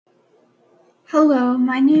Hello,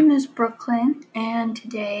 my name is Brooklyn, and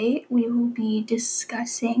today we will be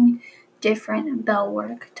discussing different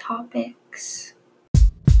bellwork topics.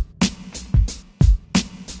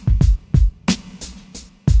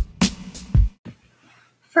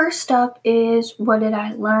 First up is what did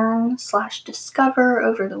I learn/discover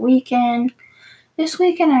over the weekend. This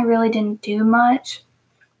weekend I really didn't do much,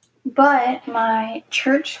 but my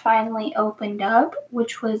church finally opened up,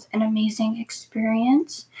 which was an amazing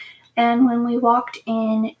experience. And when we walked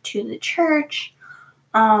into the church,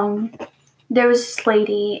 there was this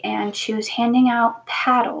lady and she was handing out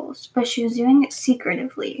paddles, but she was doing it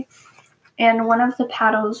secretively. And one of the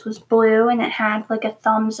paddles was blue and it had like a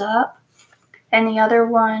thumbs up, and the other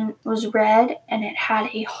one was red and it had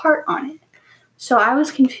a heart on it. So I was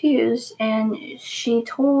confused, and she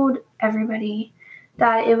told everybody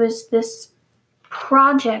that it was this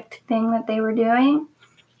project thing that they were doing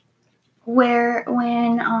where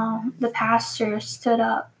when the pastor stood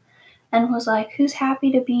up and was like, "Who's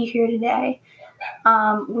happy to be here today?"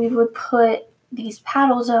 We would put these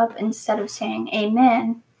paddles up instead of saying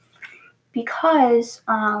amen, because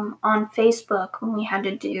on Facebook, when we had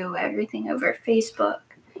to do everything over Facebook,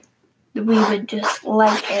 we would just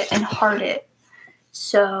like it and heart it.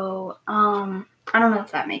 So I don't know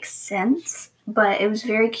if that makes sense, but it was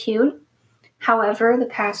very cute. However, the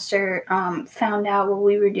pastor found out what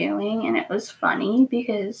we were doing, and it was funny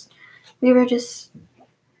because we were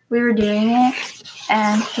doing it,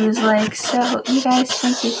 and he was like, "So you guys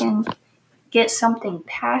think you can get something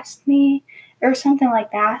past me?" or something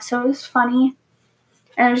like that. So it was funny,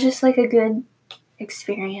 and it was just like a good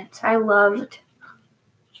experience. I loved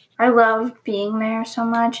being there so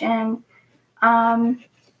much. And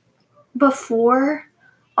before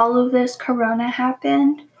all of this corona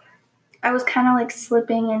happened, I was kind of like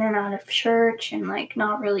slipping in and out of church and like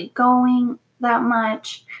not really going that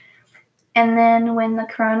much. And then when the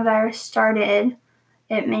coronavirus started,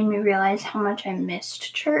 it made me realize how much I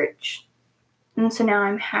missed church. And so now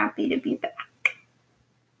I'm happy to be back.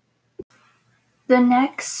 The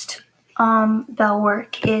next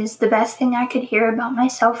bellwork is the best thing I could hear about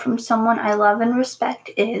myself from someone I love and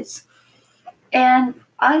respect is. And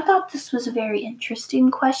I thought this was a very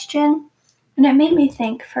interesting question, and it made me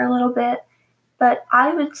think for a little bit. But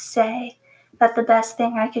I would say that the best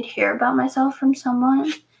thing I could hear about myself from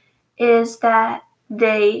someone is that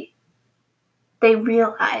they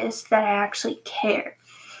realize that I actually care.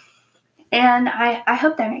 And I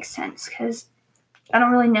hope that makes sense, because I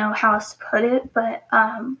don't really know how else to put it, but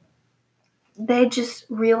they just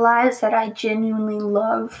realize that I genuinely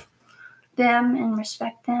love them and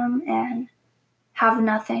respect them and have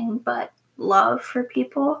nothing but love for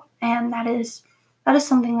people. And that is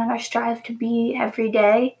something that I strive to be every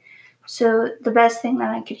day. So the best thing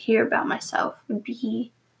that I could hear about myself would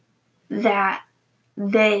be that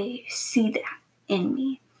they see that in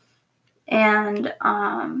me. And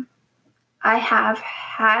I have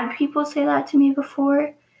had people say that to me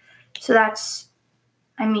before. So that's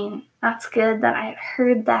good that I've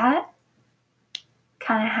heard that.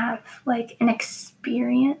 Kind of have like an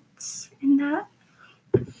experience in that.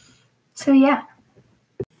 So yeah.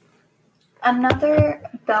 Another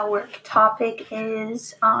bellwork topic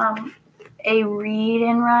is a read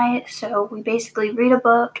and write. So we basically read a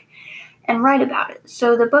book and write about it.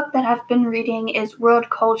 So the book that I've been reading is World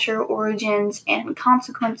Culture, Origins, and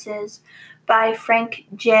Consequences by Frank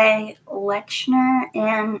J. Lechner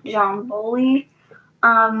and John Bowley.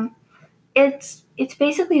 It's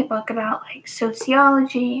basically a book about like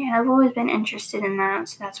sociology, and I've always been interested in that,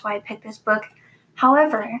 so that's why I picked this book.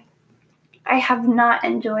 However, I have not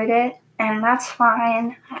enjoyed it, and that's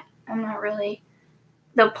fine. I'm not really.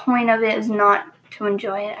 The point of it is not to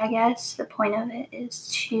enjoy it, I guess. The point of it is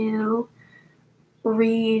to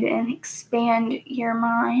read and expand your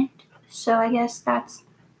mind. So I guess that's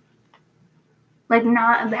like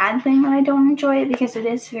not a bad thing that I don't enjoy it, because it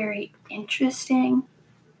is very interesting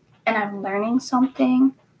and I'm learning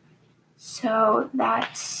something. So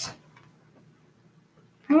that's,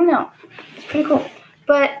 I don't know, it's pretty cool.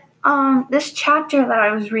 But this chapter that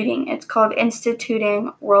I was reading, it's called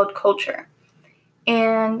Instituting World Culture.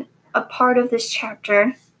 And a part of this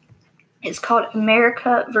chapter is called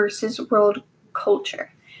America versus World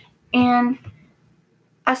Culture. And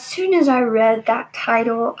as soon as I read that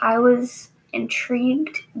title, I was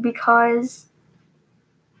intrigued, because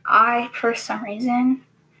for some reason,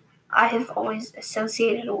 I have always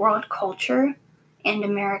associated world culture and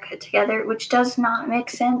America together, which does not make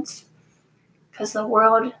sense, because the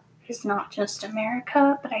world is not just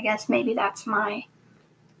America. But I guess maybe that's my,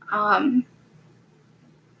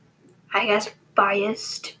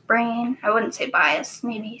 biased brain. I wouldn't say biased,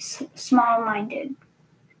 maybe small-minded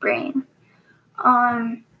brain.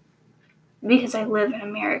 Because I live in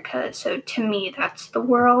America, so to me that's the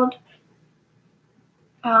world.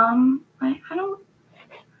 I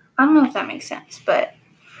don't know if that makes sense, but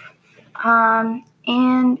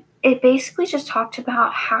and it basically just talked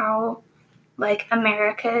about how like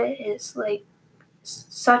America is like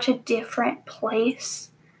such a different place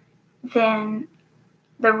than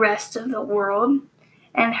the rest of the world,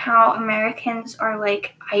 and how Americans are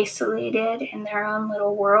like isolated in their own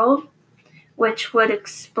little world, which would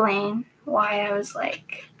explain why I was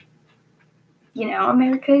like,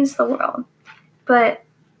 America is the world. But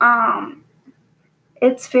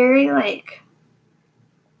it's very like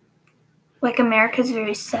America's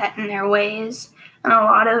very set in their ways, and a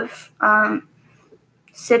lot of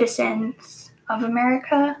citizens of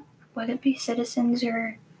America, would it be citizens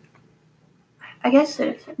or I guess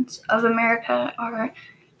citizens of America, are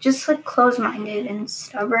just like closed-minded and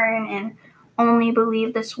stubborn and only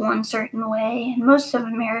believe this one certain way. And most of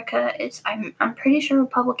America is, I'm pretty sure,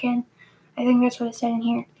 Republican. I think that's what it said in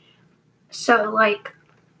here. So like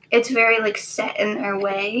it's very like set in their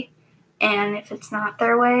way, and if it's not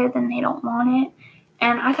their way, then they don't want it.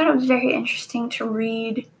 And I thought it was very interesting to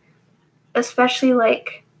read, especially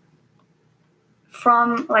like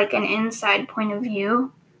from like an inside point of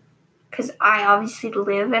view, because I obviously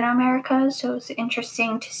live in America, so it's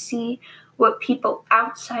interesting to see what people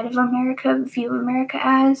outside of America view America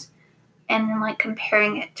as, and then like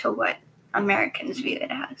comparing it to what Americans view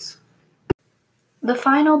it as. The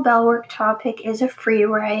final Bellwork topic is a free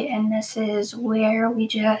write, and this is where we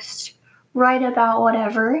just write about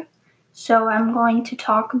whatever. So I'm going to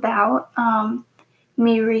talk about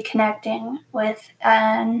me reconnecting with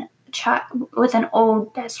an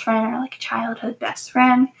old best friend, or like a childhood best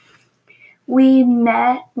friend. We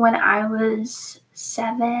met when I was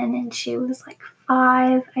 7 and she was like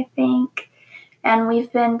 5, I think. And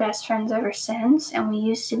we've been best friends ever since. And we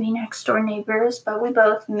used to be next door neighbors, but we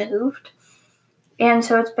both moved. And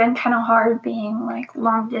so it's been kind of hard being like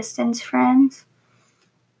long distance friends,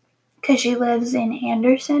 because she lives in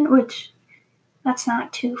Anderson, which that's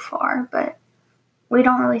not too far, but we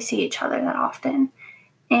don't really see each other that often.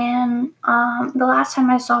 And the last time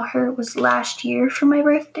I saw her was last year for my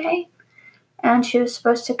birthday. And she was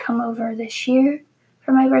supposed to come over this year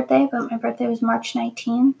for my birthday, but my birthday was March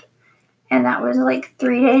 19th. And that was like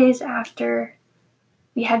 3 days after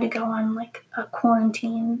we had to go on like a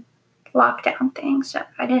quarantine lockdown thing. So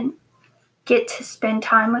I didn't get to spend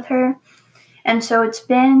time with her. And so it's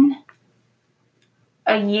been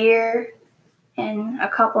a year and a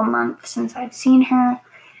couple months since I've seen her.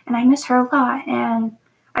 And I miss her a lot. And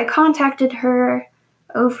I contacted her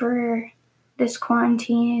over this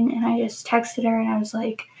quarantine, and I just texted her and I was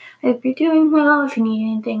like, I hope you're doing well. If you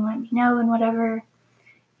need anything, let me know and whatever.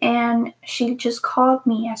 And she just called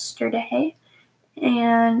me yesterday,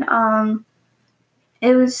 and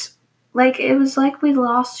it was like we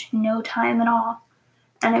lost no time at all,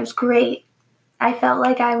 and it was great. I felt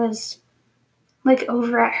like I was like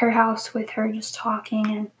over at her house with her, just talking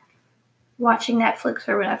and watching Netflix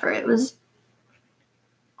or whatever. It was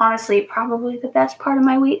honestly probably the best part of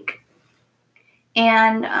my week.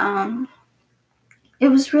 And it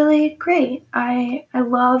was really great. I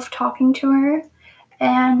love talking to her,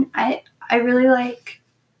 and I really like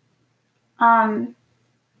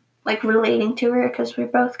relating to her, because we're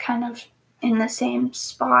both kind of in the same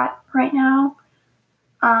spot right now,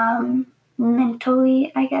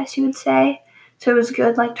 mentally, I guess you would say. So it was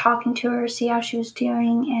good like talking to her, see how she was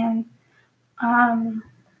doing, and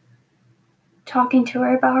talking to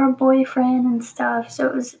her about her boyfriend and stuff. So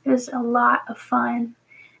it was a lot of fun,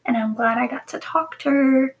 and I'm glad I got to talk to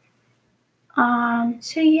her.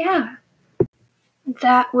 So yeah,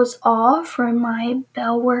 that was all for my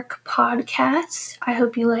Bellwork podcast. I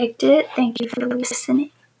hope you liked it. Thank you for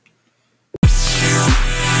listening.